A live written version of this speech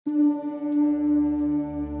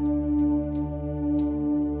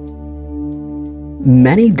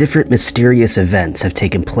Many different mysterious events have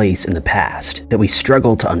taken place in the past that we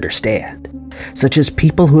struggle to understand, such as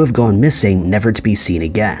people who have gone missing never to be seen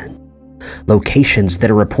again, locations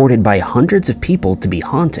that are reported by hundreds of people to be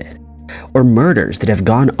haunted, or murders that have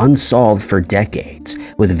gone unsolved for decades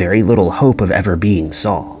with very little hope of ever being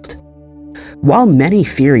solved. While many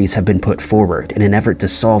theories have been put forward in an effort to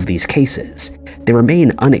solve these cases, they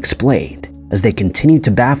remain unexplained as they continue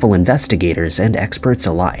to baffle investigators and experts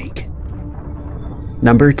alike.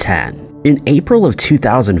 Number 10. In April of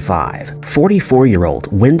 2005,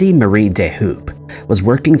 44-year-old Wendy Marie DeHoop was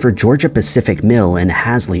working for Georgia Pacific Mill in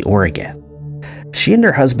Hasley, Oregon. She and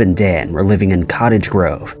her husband Dan were living in Cottage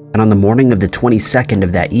Grove, and on the morning of the 22nd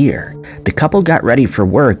of that year, the couple got ready for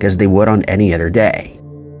work as they would on any other day.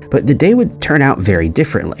 But the day would turn out very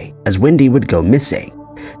differently, as Wendy would go missing,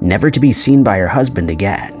 never to be seen by her husband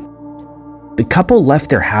again. The couple left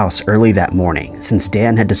their house early that morning since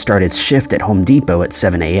Dan had to start his shift at Home Depot at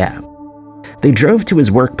 7 a.m. They drove to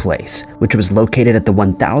his workplace, which was located at the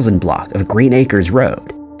 1000 block of Green Acres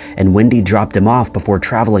Road, and Wendy dropped him off before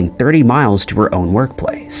traveling 30 miles to her own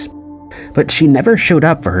workplace. But she never showed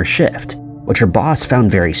up for her shift, which her boss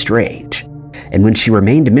found very strange, and when she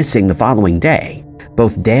remained missing the following day,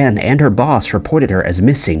 both Dan and her boss reported her as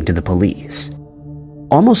missing to the police.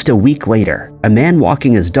 Almost a week later, a man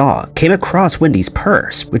walking his dog came across Wendy's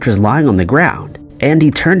purse, which was lying on the ground, and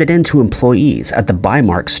he turned it in to employees at the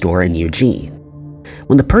Bymark store in Eugene.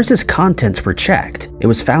 When the purse's contents were checked, it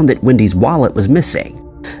was found that Wendy's wallet was missing,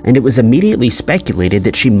 and it was immediately speculated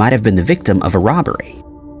that she might have been the victim of a robbery.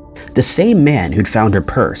 The same man who'd found her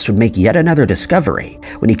purse would make yet another discovery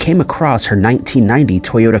when he came across her 1990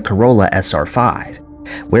 Toyota Corolla SR5,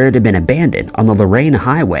 where it had been abandoned on the Lorraine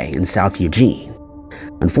Highway in South Eugene.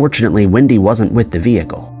 Unfortunately, Wendy wasn't with the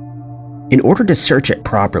vehicle. In order to search it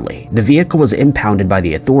properly, the vehicle was impounded by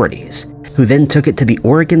the authorities, who then took it to the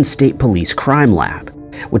Oregon State Police Crime Lab,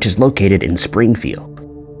 which is located in Springfield.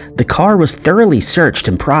 The car was thoroughly searched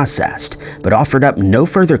and processed, but offered up no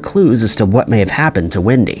further clues as to what may have happened to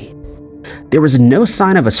Wendy. There was no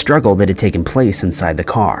sign of a struggle that had taken place inside the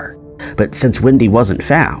car, but since Wendy wasn't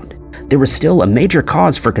found, there was still a major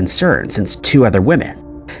cause for concern since two other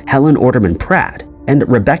women, Helen Orderman Pratt and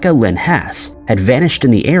Rebecca Lynn Hess, had vanished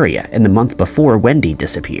in the area in the month before Wendy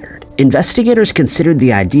disappeared. Investigators considered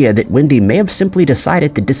the idea that Wendy may have simply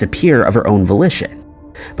decided to disappear of her own volition,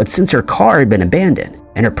 but since her car had been abandoned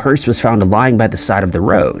and her purse was found lying by the side of the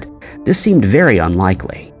road, this seemed very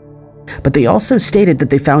unlikely. But they also stated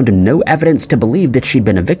that they found no evidence to believe that she'd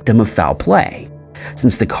been a victim of foul play,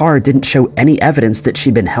 since the car didn't show any evidence that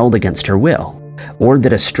she'd been held against her will, or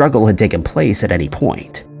that a struggle had taken place at any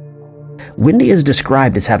point. Wendy is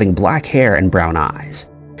described as having black hair and brown eyes.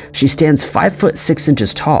 She stands 5 foot 6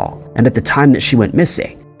 inches tall, and at the time that she went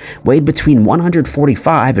missing, weighed between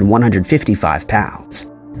 145 and 155 pounds.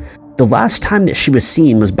 The last time that she was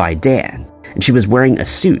seen was by Dan, and she was wearing a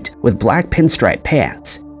suit with black pinstripe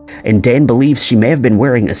pants, and Dan believes she may have been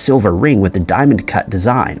wearing a silver ring with a diamond-cut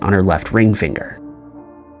design on her left ring finger.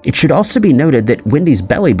 It should also be noted that Wendy's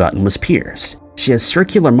belly button was pierced. She has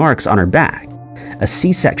circular marks on her back, a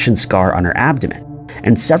C-section scar on her abdomen,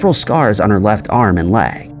 and several scars on her left arm and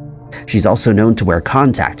leg. She's also known to wear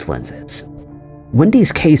contact lenses.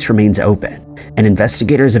 Wendy's case remains open, and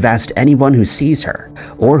investigators have asked anyone who sees her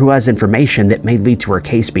or who has information that may lead to her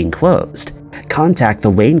case being closed, contact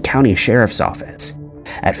the Lane County Sheriff's Office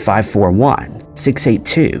at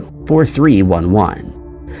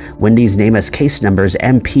 541-682-4311. Wendy's name as case numbers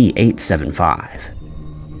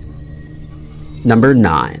MP875. Number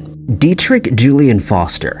 9. Dietrich Julian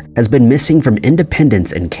Foster has been missing from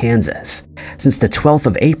Independence in Kansas since the 12th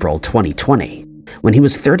of April 2020, when he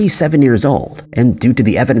was 37 years old, and due to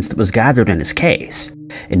the evidence that was gathered in his case,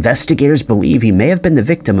 investigators believe he may have been the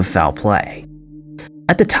victim of foul play.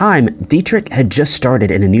 At the time, Dietrich had just started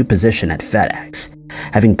in a new position at FedEx,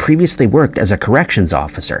 having previously worked as a corrections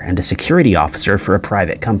officer and a security officer for a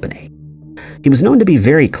private company. He was known to be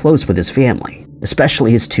very close with his family,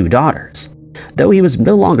 especially his two daughters, though he was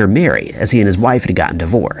no longer married as he and his wife had gotten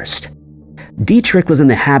divorced. Dietrich was in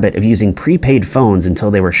the habit of using prepaid phones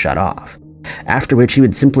until they were shut off, after which he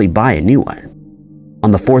would simply buy a new one.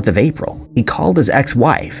 On the 4th of April, he called his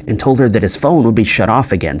ex-wife and told her that his phone would be shut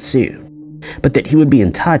off again soon, but that he would be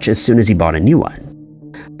in touch as soon as he bought a new one.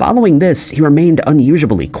 Following this, he remained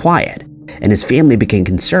unusually quiet, and his family became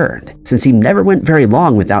concerned since he never went very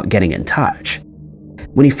long without getting in touch.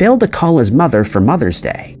 When he failed to call his mother for Mother's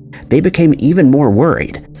Day, they became even more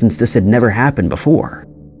worried since this had never happened before.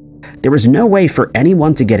 There was no way for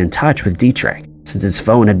anyone to get in touch with Dietrich since his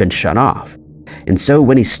phone had been shut off, and so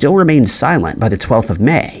when he still remained silent by the 12th of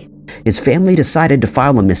May, his family decided to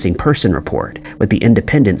file a missing person report with the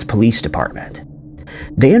Independence Police Department.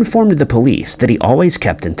 They informed the police that he always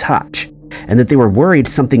kept in touch, and that they were worried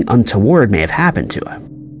something untoward may have happened to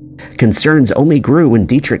him. Concerns only grew when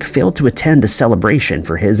Dietrich failed to attend a celebration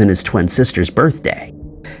for his and his twin sister's birthday,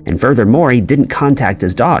 and furthermore, he didn't contact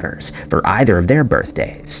his daughters for either of their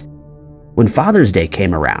birthdays. When Father's Day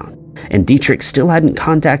came around, and Dietrich still hadn't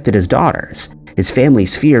contacted his daughters, his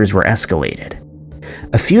family's fears were escalated.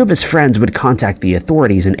 A few of his friends would contact the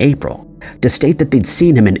authorities in April to state that they'd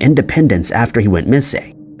seen him in Independence after he went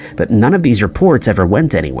missing, but none of these reports ever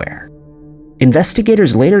went anywhere.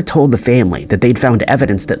 Investigators later told the family that they'd found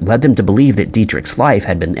evidence that led them to believe that Dietrich's life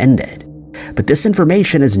had been ended, but this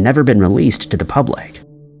information has never been released to the public.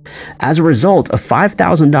 As a result, a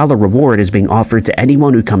 $5,000 reward is being offered to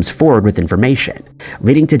anyone who comes forward with information,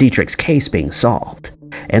 leading to Dietrich's case being solved,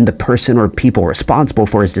 and the person or people responsible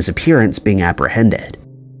for his disappearance being apprehended.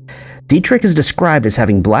 Dietrich is described as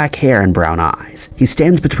having black hair and brown eyes. He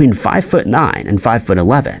stands between 5'9" and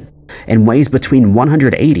 5'11", and weighs between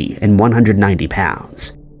 180 and 190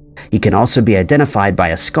 pounds. He can also be identified by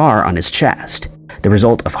a scar on his chest, the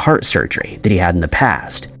result of heart surgery that he had in the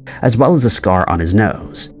past, as well as a scar on his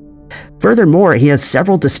nose. Furthermore, he has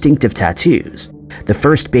several distinctive tattoos, the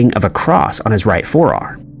first being of a cross on his right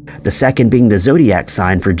forearm, the second being the zodiac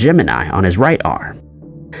sign for Gemini on his right arm.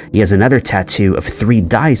 He has another tattoo of 3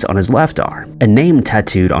 dice on his left arm, a name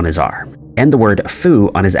tattooed on his arm, and the word "Fu"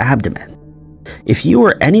 on his abdomen. If you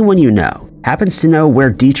or anyone you know happens to know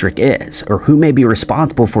where Dietrich is or who may be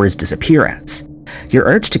responsible for his disappearance, you're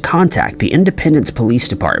urged to contact the Independence Police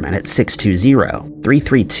Department at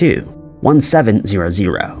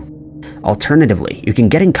 620-332-1700. Alternatively, you can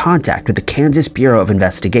get in contact with the Kansas Bureau of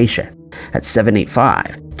Investigation at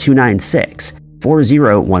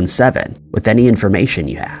 785-296-4017 with any information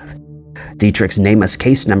you have. Dietrich's nameless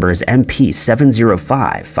case number is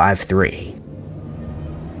MP70553.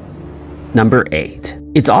 Number 8.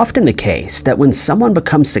 It's often the case that when someone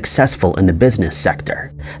becomes successful in the business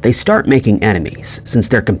sector, they start making enemies since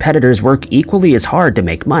their competitors work equally as hard to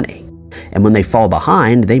make money, and when they fall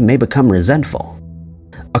behind, they may become resentful.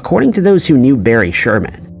 According to those who knew Barry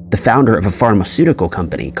Sherman, the founder of a pharmaceutical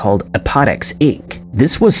company called Apotex Inc.,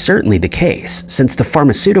 this was certainly the case since the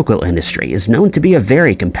pharmaceutical industry is known to be a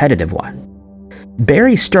very competitive one.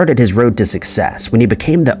 Barry started his road to success when he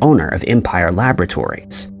became the owner of Empire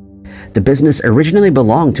Laboratories. The business originally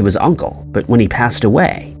belonged to his uncle, but when he passed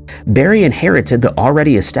away, Barry inherited the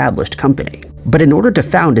already established company. But in order to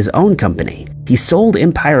found his own company, he sold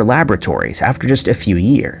Empire Laboratories after just a few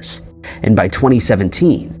years. And by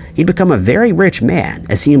 2017, he'd become a very rich man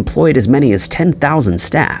as he employed as many as 10,000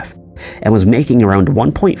 staff and was making around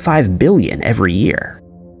 $1.5 billion every year.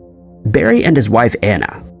 Barry and his wife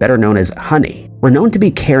Anna, better known as Honey, were known to be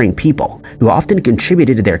caring people who often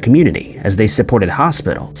contributed to their community as they supported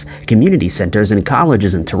hospitals, community centers, and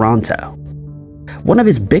colleges in Toronto. One of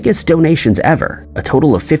his biggest donations ever, a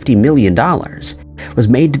total of $50 million, was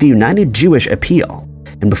made to the United Jewish Appeal,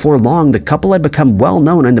 and before long the couple had become well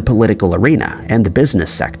known in the political arena and the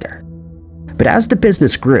business sector. But as the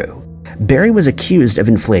business grew, Barry was accused of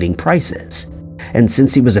inflating prices, and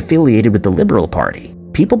since he was affiliated with the Liberal Party,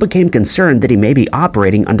 people became concerned that he may be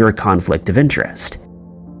operating under a conflict of interest.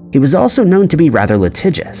 He was also known to be rather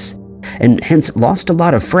litigious, and hence lost a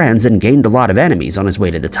lot of friends and gained a lot of enemies on his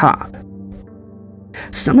way to the top.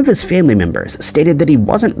 Some of his family members stated that he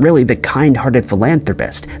wasn't really the kind-hearted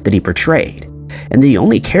philanthropist that he portrayed, and that he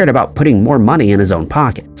only cared about putting more money in his own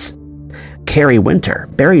pockets. Carrie Winter,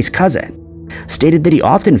 Barry's cousin, stated that he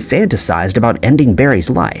often fantasized about ending Barry's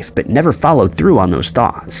life but never followed through on those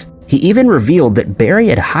thoughts. He even revealed that Barry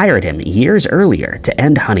had hired him years earlier to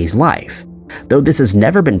end Honey's life, though this has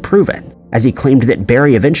never been proven, as he claimed that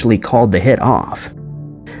Barry eventually called the hit off.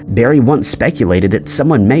 Barry once speculated that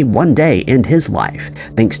someone may one day end his life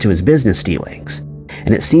thanks to his business dealings,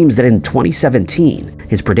 and it seems that in 2017,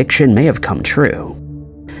 his prediction may have come true.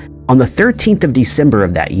 On the 13th of December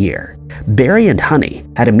of that year, Barry and Honey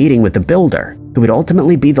had a meeting with the builder who would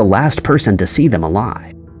ultimately be the last person to see them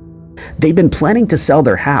alive. They'd been planning to sell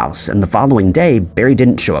their house, and the following day, Barry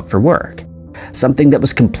didn't show up for work, something that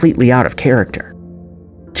was completely out of character.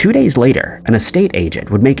 2 days later, an estate agent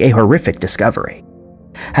would make a horrific discovery.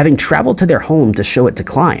 Having traveled to their home to show it to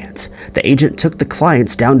clients, the agent took the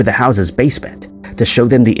clients down to the house's basement to show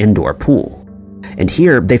them the indoor pool. And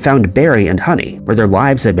here, they found Barry and Honey where their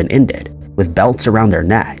lives had been ended, with belts around their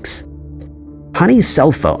necks. Honey's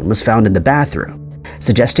cell phone was found in the bathroom,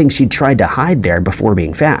 suggesting she'd tried to hide there before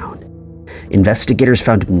being found. Investigators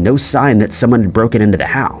found no sign that someone had broken into the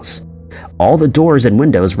house. All the doors and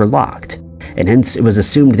windows were locked, and hence it was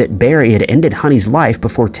assumed that Barry had ended Honey's life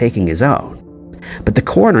before taking his own. But the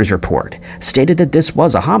coroner's report stated that this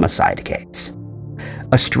was a homicide case.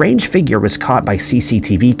 A strange figure was caught by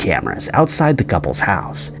CCTV cameras outside the couple's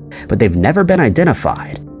house, but they've never been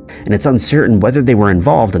identified, and it's uncertain whether they were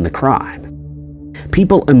involved in the crime.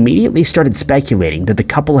 People immediately started speculating that the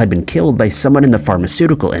couple had been killed by someone in the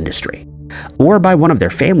pharmaceutical industry, or by one of their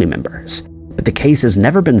family members, but the case has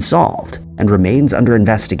never been solved and remains under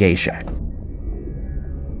investigation.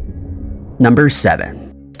 Number 7.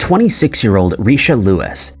 26-year-old Risha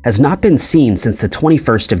Lewis has not been seen since the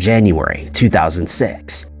 21st of January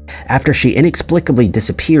 2006, after she inexplicably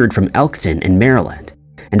disappeared from Elkton in Maryland,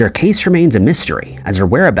 and her case remains a mystery as her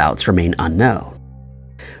whereabouts remain unknown.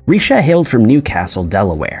 Risha hailed from Newcastle,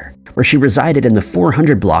 Delaware, where she resided in the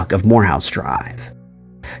 400 block of Morehouse Drive.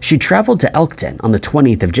 She traveled to Elkton on the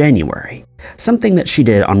 20th of January, something that she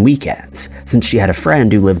did on weekends since she had a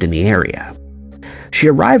friend who lived in the area. She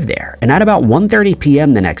arrived there, and at about 1:30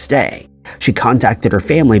 p.m. the next day, she contacted her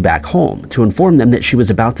family back home to inform them that she was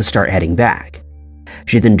about to start heading back.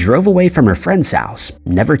 She then drove away from her friend's house,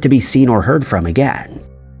 never to be seen or heard from again.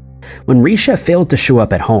 When Risha failed to show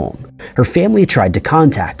up at home, her family tried to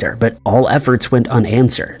contact her, but all efforts went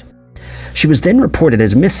unanswered. She was then reported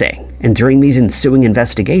as missing, and during these ensuing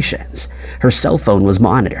investigations, her cell phone was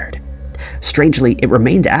monitored. Strangely, it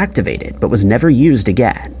remained activated but was never used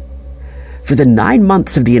again. For the 9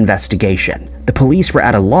 months of the investigation, the police were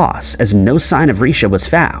at a loss as no sign of Risha was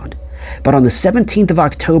found, but on the 17th of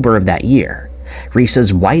October of that year,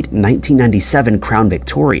 Risha's white 1997 Crown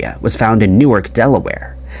Victoria was found in Newark,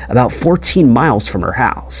 Delaware, about 14 miles from her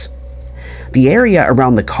house. The area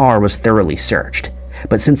around the car was thoroughly searched,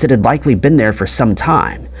 but since it had likely been there for some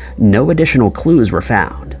time, no additional clues were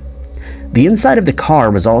found. The inside of the car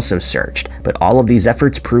was also searched, but all of these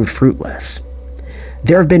efforts proved fruitless.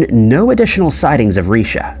 There have been no additional sightings of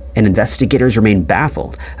Risha, and investigators remain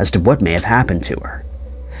baffled as to what may have happened to her.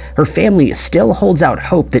 Her family still holds out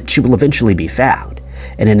hope that she will eventually be found,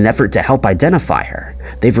 and in an effort to help identify her,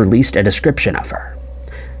 they've released a description of her.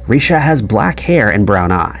 Risha has black hair and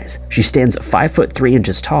brown eyes. She stands 5 foot 3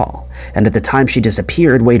 inches tall, and at the time she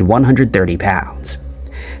disappeared weighed 130 pounds.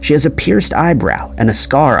 She has a pierced eyebrow and a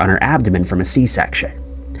scar on her abdomen from a C-section.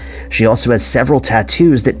 She also has several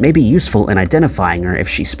tattoos that may be useful in identifying her if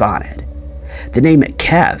she's spotted. The name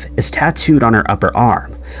Kev is tattooed on her upper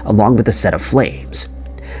arm, along with a set of flames.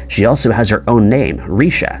 She also has her own name,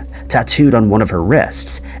 Risha, tattooed on one of her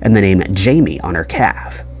wrists, and the name Jamie on her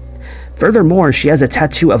calf. Furthermore, she has a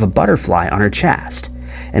tattoo of a butterfly on her chest,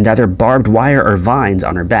 and either barbed wire or vines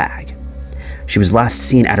on her back. She was last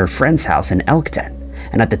seen at her friend's house in Elkton,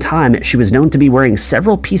 and at the time she was known to be wearing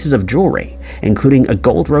several pieces of jewelry, including a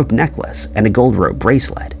gold rope necklace and a gold rope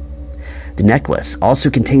bracelet. The necklace also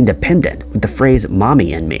contained a pendant with the phrase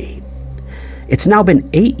 "Mommy and me." It's now been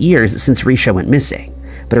 8 years since Risha went missing,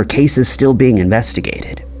 but her case is still being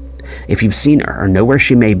investigated. If you've seen her or know where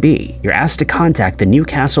she may be, you're asked to contact the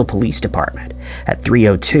Newcastle Police Department at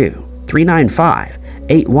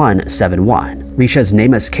 302-395-8171. Risha's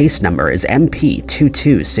NamUs case number is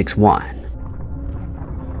MP2261.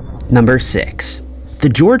 Number 6. The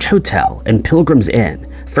George Hotel and Pilgrim's Inn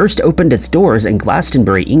first opened its doors in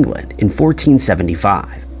Glastonbury, England in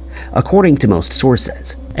 1475, according to most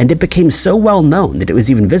sources, and it became so well known that it was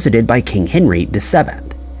even visited by King Henry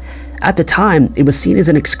VII. At the time, it was seen as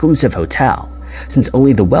an exclusive hotel, since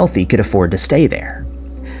only the wealthy could afford to stay there.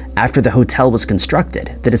 After the hotel was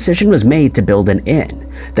constructed, the decision was made to build an inn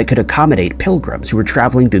that could accommodate pilgrims who were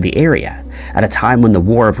traveling through the area at a time when the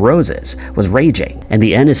War of Roses was raging, and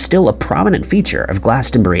the inn is still a prominent feature of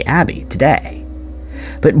Glastonbury Abbey today.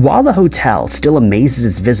 But while the hotel still amazes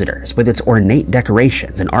its visitors with its ornate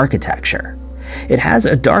decorations and architecture, it has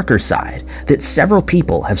a darker side that several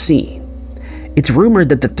people have seen. It's rumored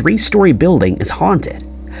that the 3-story building is haunted,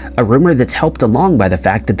 a rumor that's helped along by the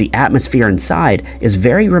fact that the atmosphere inside is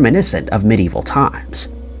very reminiscent of medieval times.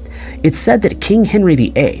 It's said that King Henry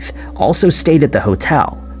VIII also stayed at the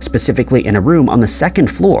hotel, specifically in a room on the 2nd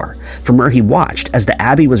floor from where he watched as the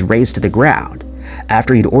abbey was razed to the ground,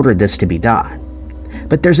 after he'd ordered this to be done.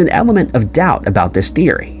 But there's an element of doubt about this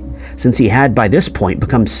theory, since he had by this point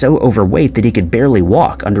become so overweight that he could barely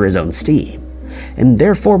walk under his own steam, and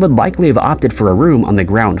therefore would likely have opted for a room on the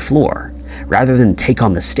ground floor, rather than take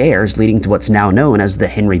on the stairs leading to what's now known as the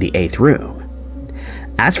Henry VIII room.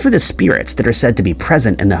 As for the spirits that are said to be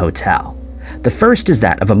present in the hotel, the first is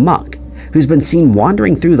that of a monk who's been seen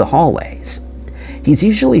wandering through the hallways. He's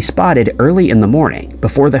usually spotted early in the morning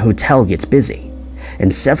before the hotel gets busy,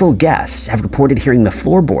 and several guests have reported hearing the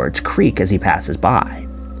floorboards creak as he passes by.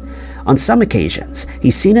 On some occasions,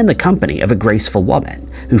 he's seen in the company of a graceful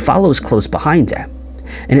woman who follows close behind him,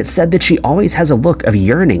 and it's said that she always has a look of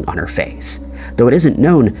yearning on her face, though it isn't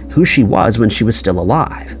known who she was when she was still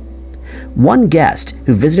alive. One guest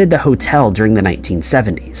who visited the hotel during the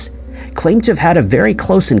 1970s claimed to have had a very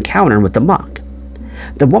close encounter with the monk.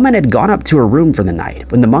 The woman had gone up to her room for the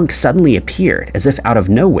night when the monk suddenly appeared as if out of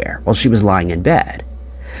nowhere while she was lying in bed.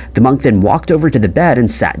 The monk then walked over to the bed and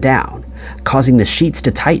sat down, causing the sheets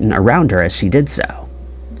to tighten around her as she did so.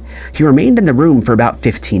 He remained in the room for about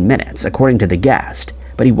 15 minutes, according to the guest,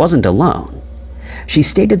 but he wasn't alone. She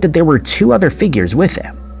stated that there were two other figures with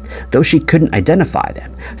him, though she couldn't identify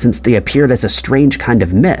them since they appeared as a strange kind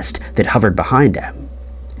of mist that hovered behind him.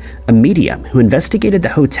 A medium who investigated the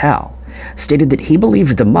hotel stated that he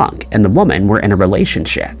believed the monk and the woman were in a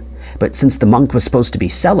relationship, but since the monk was supposed to be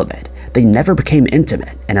celibate, they never became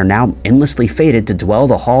intimate and are now endlessly fated to dwell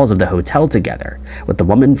the halls of the hotel together, with the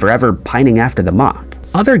woman forever pining after the monk.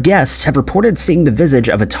 Other guests have reported seeing the visage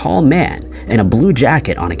of a tall man in a blue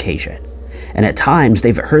jacket on occasion, and at times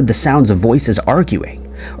they've heard the sounds of voices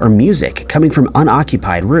arguing or music coming from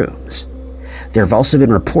unoccupied rooms. There have also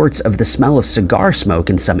been reports of the smell of cigar smoke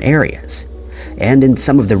in some areas, and in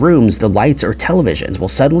some of the rooms the lights or televisions will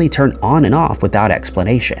suddenly turn on and off without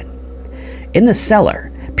explanation. In the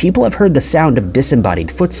cellar, people have heard the sound of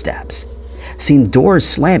disembodied footsteps, seen doors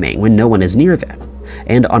slamming when no one is near them,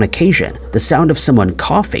 and on occasion the sound of someone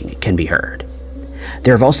coughing can be heard.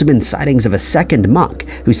 There have also been sightings of a second monk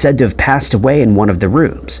who's said to have passed away in one of the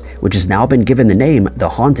rooms, which has now been given the name the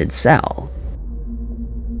Haunted Cell.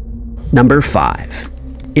 Number 5.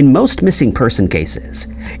 In most missing person cases,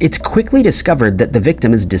 it's quickly discovered that the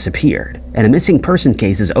victim has disappeared, and a missing person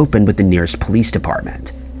case is opened with the nearest police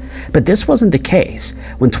department. But this wasn't the case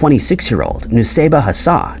when 26-year-old Nusseibah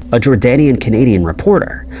Hassan, a Jordanian-Canadian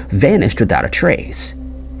reporter, vanished without a trace.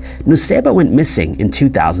 Nusseibah went missing in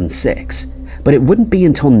 2006, but it wouldn't be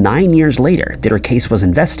until 9 years later that her case was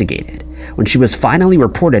investigated, when she was finally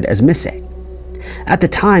reported as missing. At the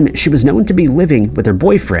time, she was known to be living with her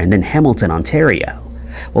boyfriend in Hamilton, Ontario,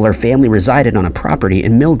 while her family resided on a property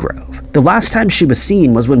in Millgrove. The last time she was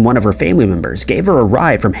seen was when one of her family members gave her a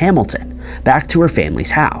ride from Hamilton back to her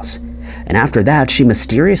family's house, and after that she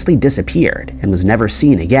mysteriously disappeared and was never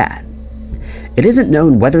seen again. It isn't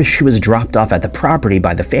known whether she was dropped off at the property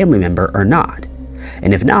by the family member or not,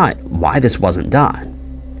 and if not, why this wasn't done.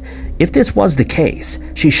 If this was the case,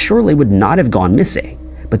 she surely would not have gone missing,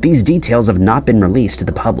 but these details have not been released to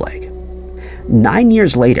the public. 9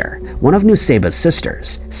 years later, one of Nusseibah's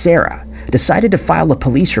sisters, Sarah, decided to file a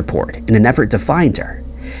police report in an effort to find her,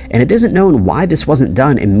 and it isn't known why this wasn't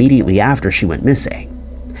done immediately after she went missing.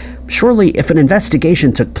 Surely, if an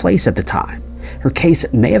investigation took place at the time, her case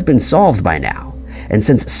may have been solved by now, and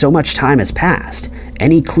since so much time has passed,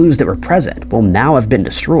 any clues that were present will now have been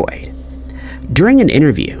destroyed. During an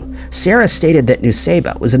interview, Sarah stated that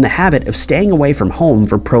Nusseibah was in the habit of staying away from home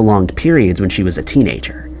for prolonged periods when she was a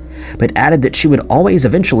teenager, but added that she would always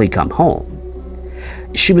eventually come home.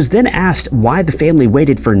 She was then asked why the family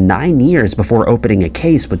waited for 9 years before opening a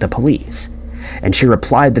case with the police, and she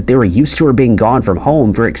replied that they were used to her being gone from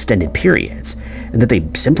home for extended periods, and that they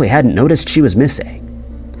simply hadn't noticed she was missing.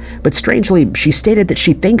 But strangely, she stated that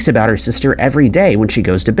she thinks about her sister every day when she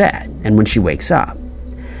goes to bed and when she wakes up.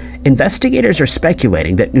 Investigators are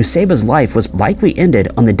speculating that Nusseibah's life was likely ended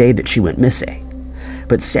on the day that she went missing,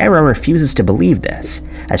 but Sarah refuses to believe this,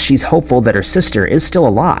 as she's hopeful that her sister is still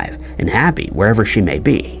alive and happy wherever she may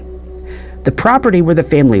be. The property where the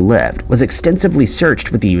family lived was extensively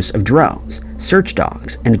searched with the use of drones, search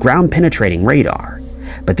dogs, and ground-penetrating radar,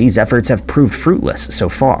 but these efforts have proved fruitless so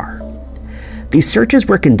far. These searches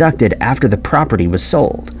were conducted after the property was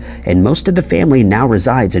sold, and most of the family now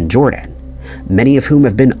resides in Jordan, many of whom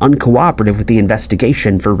have been uncooperative with the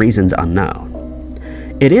investigation for reasons unknown.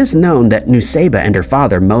 It is known that Nusseibah and her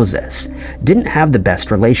father, Moses, didn't have the best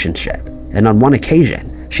relationship, and on one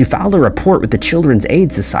occasion, she filed a report with the Children's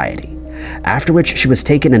Aid Society, after which she was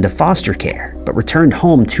taken into foster care, but returned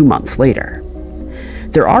home 2 months later.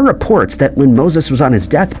 There are reports that when Moses was on his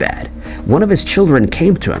deathbed, one of his children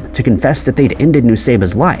came to him to confess that they'd ended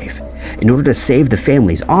Nusseibah's life in order to save the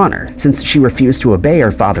family's honor, since she refused to obey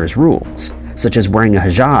her father's rules, such as wearing a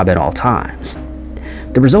hijab at all times.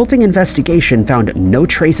 The resulting investigation found no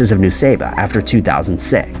traces of Nusseibah after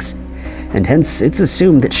 2006, and hence it's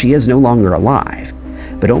assumed that she is no longer alive,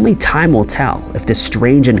 but only time will tell if this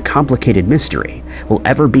strange and complicated mystery will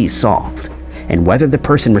ever be solved, and whether the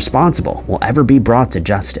person responsible will ever be brought to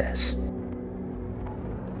justice.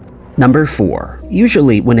 Number 4.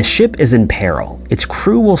 Usually when a ship is in peril, its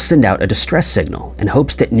crew will send out a distress signal in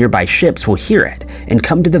hopes that nearby ships will hear it and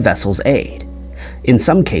come to the vessel's aid. In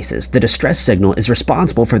some cases, the distress signal is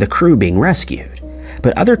responsible for the crew being rescued,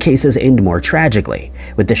 but other cases end more tragically,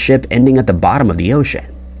 with the ship ending at the bottom of the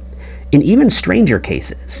ocean. In even stranger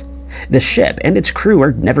cases, the ship and its crew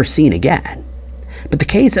are never seen again. But the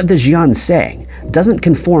case of the Juan doesn't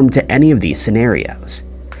conform to any of these scenarios.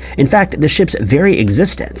 In fact, the ship's very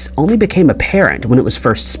existence only became apparent when it was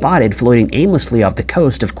first spotted floating aimlessly off the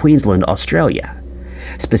coast of Queensland, Australia,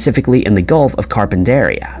 specifically in the Gulf of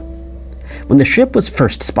Carpentaria. When the ship was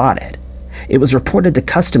first spotted, it was reported to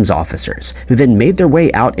customs officers who then made their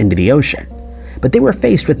way out into the ocean, but they were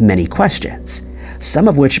faced with many questions, some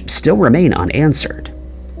of which still remain unanswered.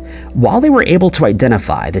 While they were able to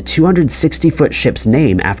identify the 260-foot ship's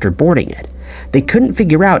name after boarding it, they couldn't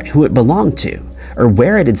figure out who it belonged to or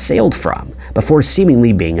where it had sailed from before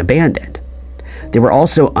seemingly being abandoned. They were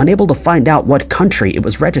also unable to find out what country it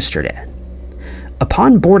was registered in.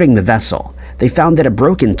 Upon boarding the vessel, they found that a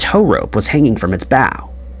broken tow rope was hanging from its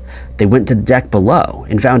bow. They went to the deck below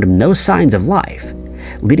and found no signs of life,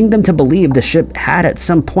 leading them to believe the ship had at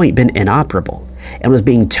some point been inoperable and was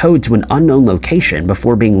being towed to an unknown location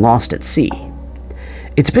before being lost at sea.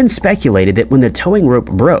 It's been speculated that when the towing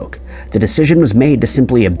rope broke, the decision was made to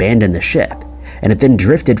simply abandon the ship, and it then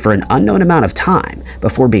drifted for an unknown amount of time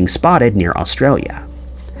before being spotted near Australia.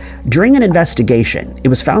 During an investigation, it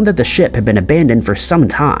was found that the ship had been abandoned for some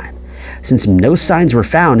time, since no signs were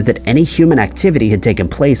found that any human activity had taken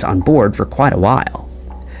place on board for quite a while.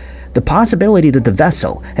 The possibility that the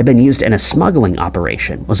vessel had been used in a smuggling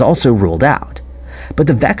operation was also ruled out, but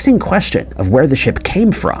the vexing question of where the ship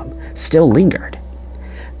came from still lingered.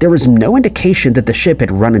 There was no indication that the ship had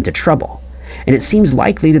run into trouble, and it seems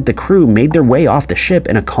likely that the crew made their way off the ship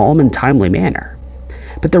in a calm and timely manner.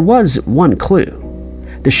 But there was one clue.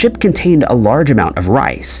 The ship contained a large amount of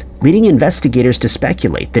rice, leading investigators to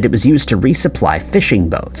speculate that it was used to resupply fishing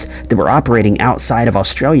boats that were operating outside of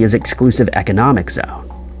Australia's exclusive economic zone.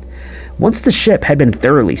 Once the ship had been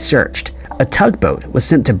thoroughly searched, a tugboat was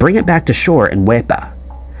sent to bring it back to shore in Weipa.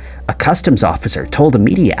 A customs officer told a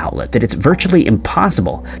media outlet that it's virtually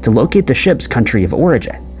impossible to locate the ship's country of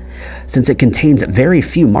origin, since it contains very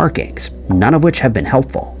few markings, none of which have been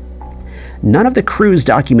helpful. None of the crew's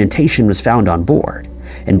documentation was found on board,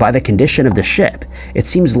 and by the condition of the ship, it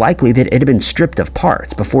seems likely that it had been stripped of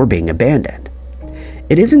parts before being abandoned.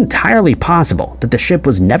 It is entirely possible that the ship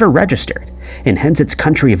was never registered, and hence its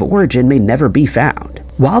country of origin may never be found.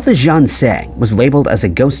 While the Juan was labeled as a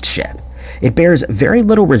ghost ship, it bears very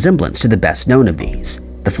little resemblance to the best known of these,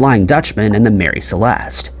 the Flying Dutchman and the Mary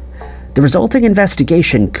Celeste. The resulting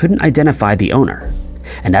investigation couldn't identify the owner,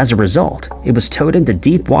 and as a result, it was towed into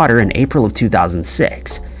deep water in April of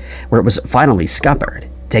 2006, where it was finally scuppered,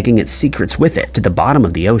 taking its secrets with it to the bottom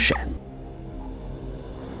of the ocean.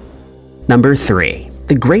 Number 3.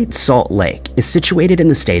 The Great Salt Lake is situated in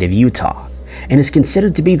the state of Utah and is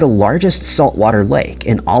considered to be the largest saltwater lake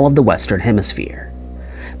in all of the Western Hemisphere.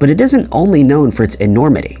 But it isn't only known for its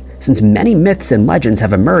enormity, since many myths and legends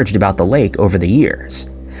have emerged about the lake over the years,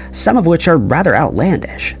 some of which are rather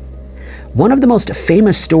outlandish. One of the most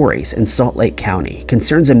famous stories in Salt Lake County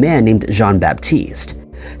concerns a man named Jean-Baptiste,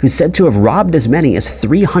 who's said to have robbed as many as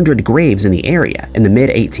 300 graves in the area in the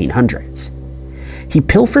mid-1800s. He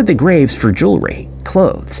pilfered the graves for jewelry,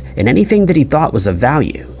 clothes, and anything that he thought was of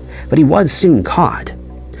value, but he was soon caught.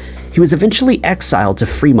 He was eventually exiled to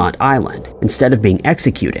Fremont Island instead of being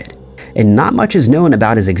executed, and not much is known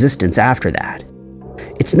about his existence after that.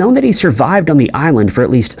 It's known that he survived on the island for at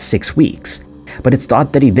least 6 weeks, but it's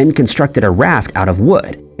thought that he then constructed a raft out of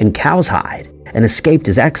wood and cow's hide and escaped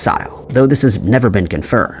his exile, though this has never been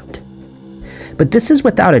confirmed. But this is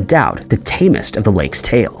without a doubt the tamest of the lake's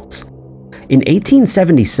tales. In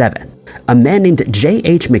 1877, a man named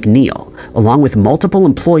J.H. McNeil, along with multiple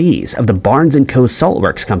employees of the Barnes & Co.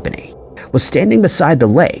 Saltworks Company, was standing beside the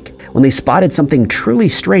lake when they spotted something truly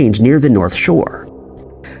strange near the North Shore.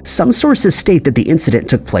 Some sources state that the incident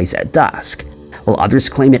took place at dusk, while others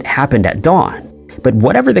claim it happened at dawn. But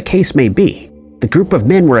whatever the case may be, the group of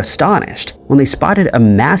men were astonished when they spotted a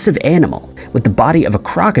massive animal with the body of a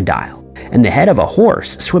crocodile and the head of a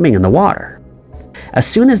horse swimming in the water. As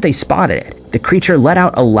soon as they spotted it, the creature let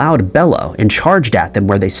out a loud bellow and charged at them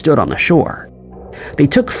where they stood on the shore. They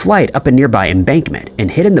took flight up a nearby embankment and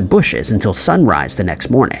hid in the bushes until sunrise the next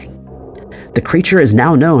morning. The creature is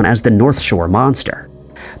now known as the North Shore Monster,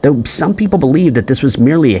 though some people believe that this was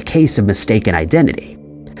merely a case of mistaken identity,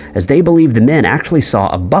 as they believe the men actually saw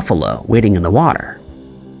a buffalo waiting in the water.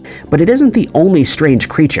 But it isn't the only strange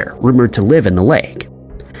creature rumored to live in the lake.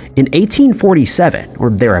 In 1847, or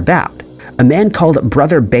thereabout, a man called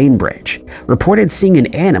Brother Bainbridge reported seeing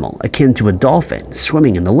an animal akin to a dolphin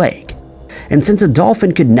swimming in the lake. And since a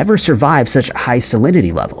dolphin could never survive such high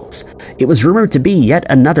salinity levels, it was rumored to be yet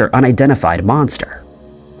another unidentified monster.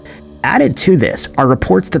 Added to this are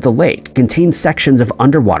reports that the lake contained sections of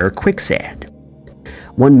underwater quicksand.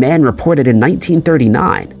 One man reported in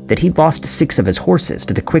 1939 that he'd lost 6 of his horses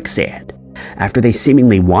to the quicksand after they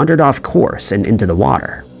seemingly wandered off course and into the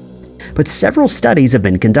water. But several studies have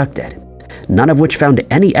been conducted, none of which found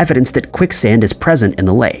any evidence that quicksand is present in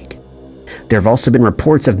the lake. There have also been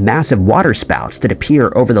reports of massive waterspouts that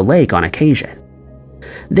appear over the lake on occasion.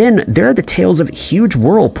 Then there are the tales of huge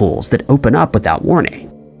whirlpools that open up without warning.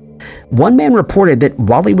 One man reported that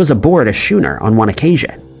while he was aboard a schooner on one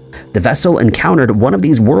occasion, the vessel encountered one of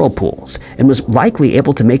these whirlpools and was likely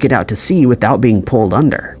able to make it out to sea without being pulled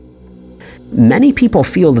under. Many people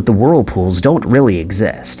feel that the whirlpools don't really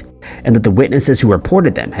exist, and that the witnesses who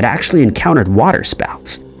reported them had actually encountered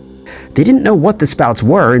waterspouts. They didn't know what the spouts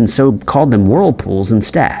were and so called them whirlpools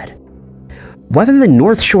instead. Whether the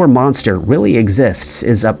North Shore monster really exists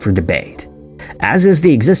is up for debate, as is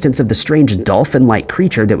the existence of the strange dolphin-like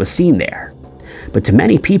creature that was seen there. But to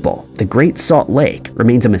many people, the Great Salt Lake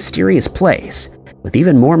remains a mysterious place with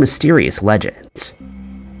even more mysterious legends.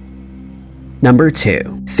 Number 2.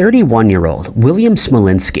 31-year-old William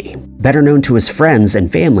Smolinski, better known to his friends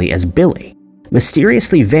and family as Billy,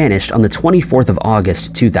 mysteriously vanished on the 24th of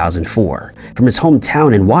August 2004 from his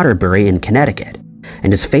hometown in Waterbury in Connecticut,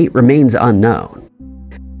 and his fate remains unknown.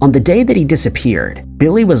 On the day that he disappeared,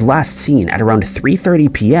 Billy was last seen at around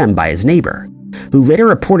 3:30 p.m. by his neighbor, who later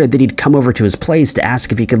reported that he'd come over to his place to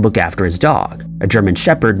ask if he could look after his dog, a German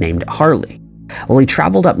Shepherd named Harley, while he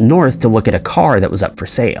traveled up north to look at a car that was up for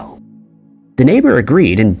sale. The neighbor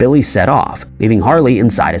agreed and Billy set off, leaving Harley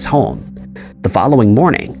inside his home. The following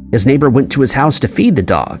morning, his neighbor went to his house to feed the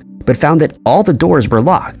dog, but found that all the doors were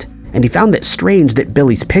locked, and he found it strange that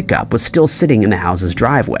Billy's pickup was still sitting in the house's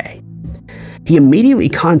driveway. He immediately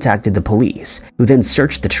contacted the police, who then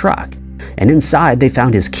searched the truck, and inside they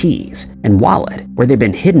found his keys and wallet where they'd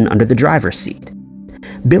been hidden under the driver's seat.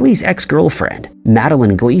 Billy's ex-girlfriend,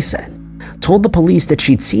 Madeline Gleason, told the police that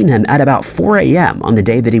she'd seen him at about 4 a.m. on the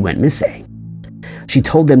day that he went missing. She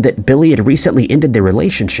told them that Billy had recently ended their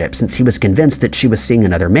relationship since he was convinced that she was seeing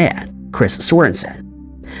another man, Chris Sorensen.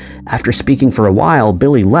 After speaking for a while,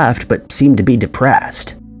 Billy left but seemed to be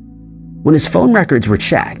depressed. When his phone records were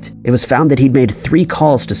checked, it was found that he'd made 3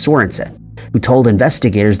 calls to Sorensen, who told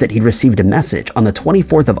investigators that he'd received a message on the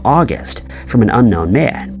 24th of August from an unknown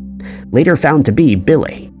man, later found to be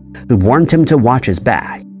Billy, who warned him to watch his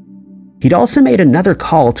back. He'd also made another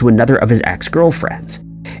call to another of his ex-girlfriends,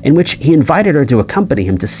 in which he invited her to accompany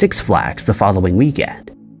him to Six Flags the following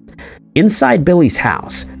weekend. Inside Billy's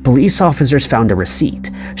house, police officers found a receipt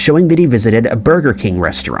showing that he visited a Burger King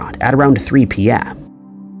restaurant at around 3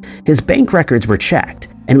 p.m. His bank records were checked,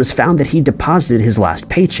 and it was found that he deposited his last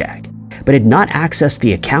paycheck, but had not accessed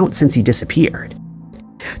the account since he disappeared.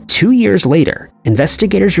 2 years later,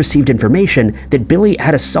 investigators received information that Billy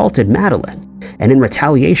had assaulted Madeline, and in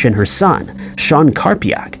retaliation her son, Sean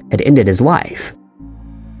Karpiak, had ended his life.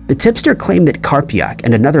 The tipster claimed that Karpiak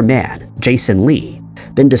and another man, Jason Lee,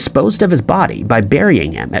 then disposed of his body by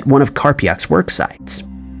burying him at one of Karpiak's work sites.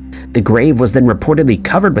 The grave was then reportedly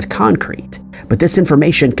covered with concrete, but this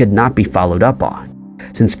information could not be followed up on,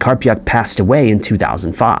 since Karpiak passed away in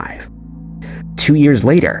 2005. 2 years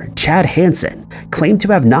later, Chad Hansen claimed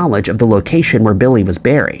to have knowledge of the location where Billy was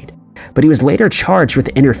buried, but he was later charged with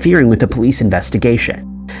interfering with the police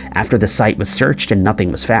investigation after the site was searched and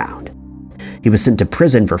nothing was found. He was sent to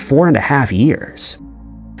prison for 4.5 years.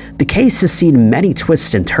 The case has seen many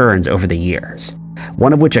twists and turns over the years,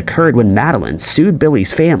 one of which occurred when Madeline sued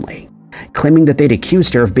Billy's family, claiming that they'd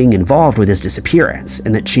accused her of being involved with his disappearance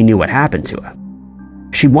and that she knew what happened to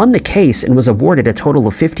him. She won the case and was awarded a total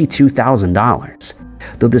of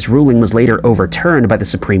 $52,000, though this ruling was later overturned by the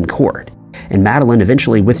Supreme Court, and Madeline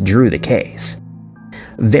eventually withdrew the case.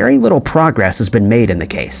 Very little progress has been made in the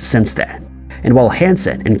case since then, and while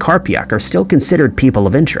Hansen and Karpiak are still considered people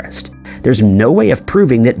of interest, there's no way of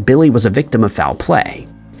proving that Billy was a victim of foul play,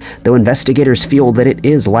 though investigators feel that it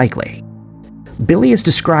is likely. Billy is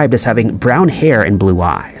described as having brown hair and blue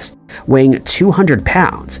eyes, weighing 200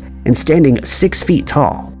 pounds and standing 6 feet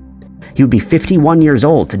tall. He would be 51 years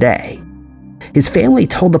old today. His family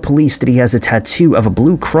told the police that he has a tattoo of a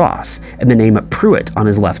blue cross and the name Pruitt on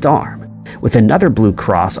his left arm, with another blue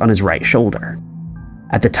cross on his right shoulder.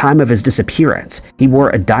 At the time of his disappearance, he wore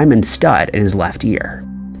a diamond stud in his left ear.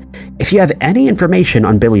 If you have any information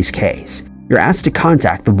on Billy's case, you're asked to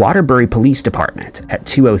contact the Waterbury Police Department at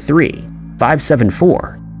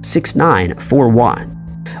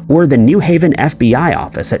 203-574-6941 or the New Haven FBI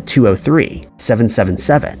office at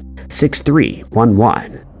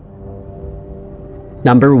 203-777-6311.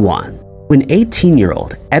 Number 1. When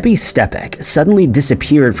 18-year-old Ebby Stepek suddenly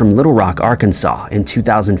disappeared from Little Rock, Arkansas in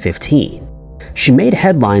 2015, she made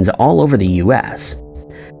headlines all over the US.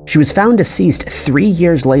 She was found deceased 3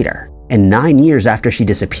 years later, and 9 years after she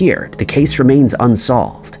disappeared, the case remains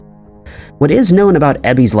unsolved. What is known about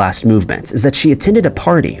Ebby's last movements is that she attended a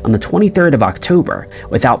party on the 23rd of October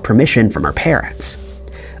without permission from her parents.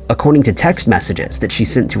 According to text messages that she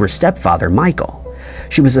sent to her stepfather, Michael,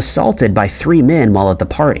 she was assaulted by 3 men while at the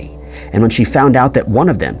party, and when she found out that one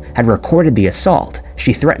of them had recorded the assault,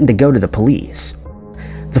 she threatened to go to the police.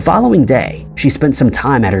 The following day, she spent some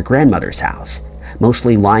time at her grandmother's house,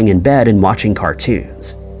 mostly lying in bed and watching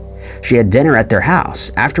cartoons. She had dinner at their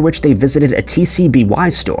house, after which they visited a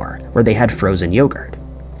TCBY store where they had frozen yogurt.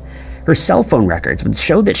 Her cell phone records would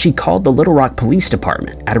show that she called the Little Rock Police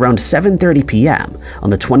Department at around 7:30 p.m. on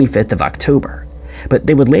the 25th of October, but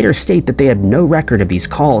they would later state that they had no record of these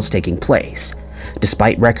calls taking place,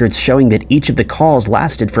 despite records showing that each of the calls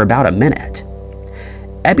lasted for about a minute.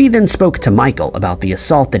 Ebby then spoke to Michael about the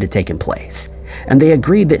assault that had taken place, and they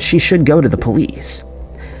agreed that she should go to the police.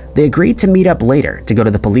 They agreed to meet up later to go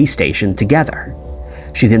to the police station together.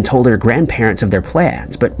 She then told her grandparents of their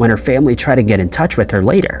plans, but when her family tried to get in touch with her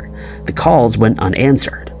later, the calls went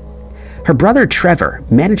unanswered. Her brother Trevor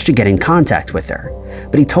managed to get in contact with her,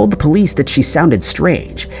 but he told the police that she sounded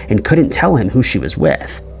strange and couldn't tell him who she was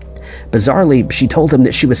with. Bizarrely, she told him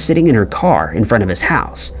that she was sitting in her car in front of his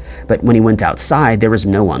house, but when he went outside, there was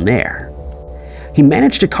no one there. He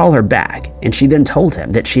managed to call her back, and she then told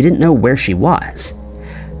him that she didn't know where she was.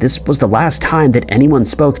 This was the last time that anyone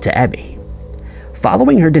spoke to Ebby.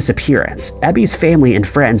 Following her disappearance, Ebby's family and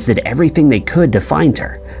friends did everything they could to find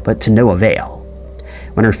her, but to no avail.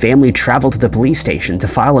 When her family traveled to the police station to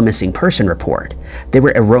file a missing person report, they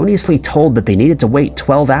were erroneously told that they needed to wait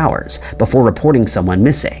 12 hours before reporting someone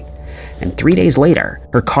missing, and 3 days later,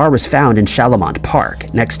 her car was found in Shalamont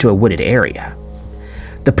Park next to a wooded area.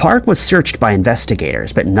 The park was searched by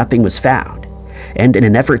investigators, but nothing was found, and in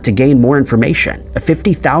an effort to gain more information, a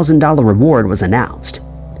 $50,000 reward was announced.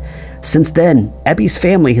 Since then, Ebby's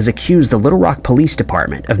family has accused the Little Rock Police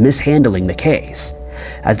Department of mishandling the case,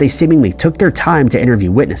 as they seemingly took their time to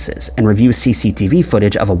interview witnesses and review CCTV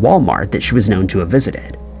footage of a Walmart that she was known to have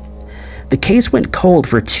visited. The case went cold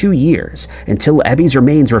for 2 years until Ebby's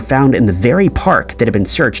remains were found in the very park that had been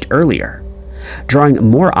searched earlier, drawing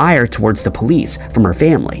more ire towards the police from her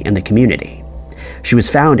family and the community. She was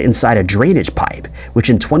found inside a drainage pipe, which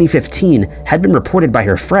in 2015 had been reported by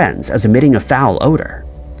her friends as emitting a foul odor.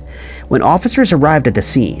 When officers arrived at the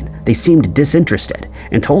scene, they seemed disinterested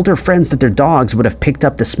and told her friends that their dogs would have picked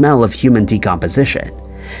up the smell of human decomposition,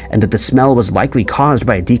 and that the smell was likely caused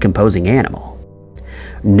by a decomposing animal.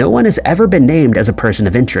 No one has ever been named as a person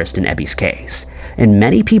of interest in Ebby's case, and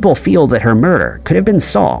many people feel that her murder could have been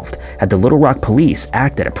solved had the Little Rock police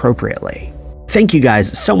acted appropriately. Thank you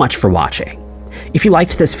guys so much for watching. If you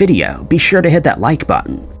liked this video, be sure to hit that like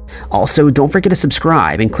button. Also, don't forget to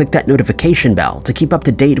subscribe and click that notification bell to keep up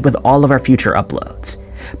to date with all of our future uploads.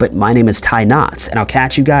 But my name is Ty Knotts, and I'll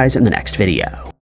catch you guys in the next video.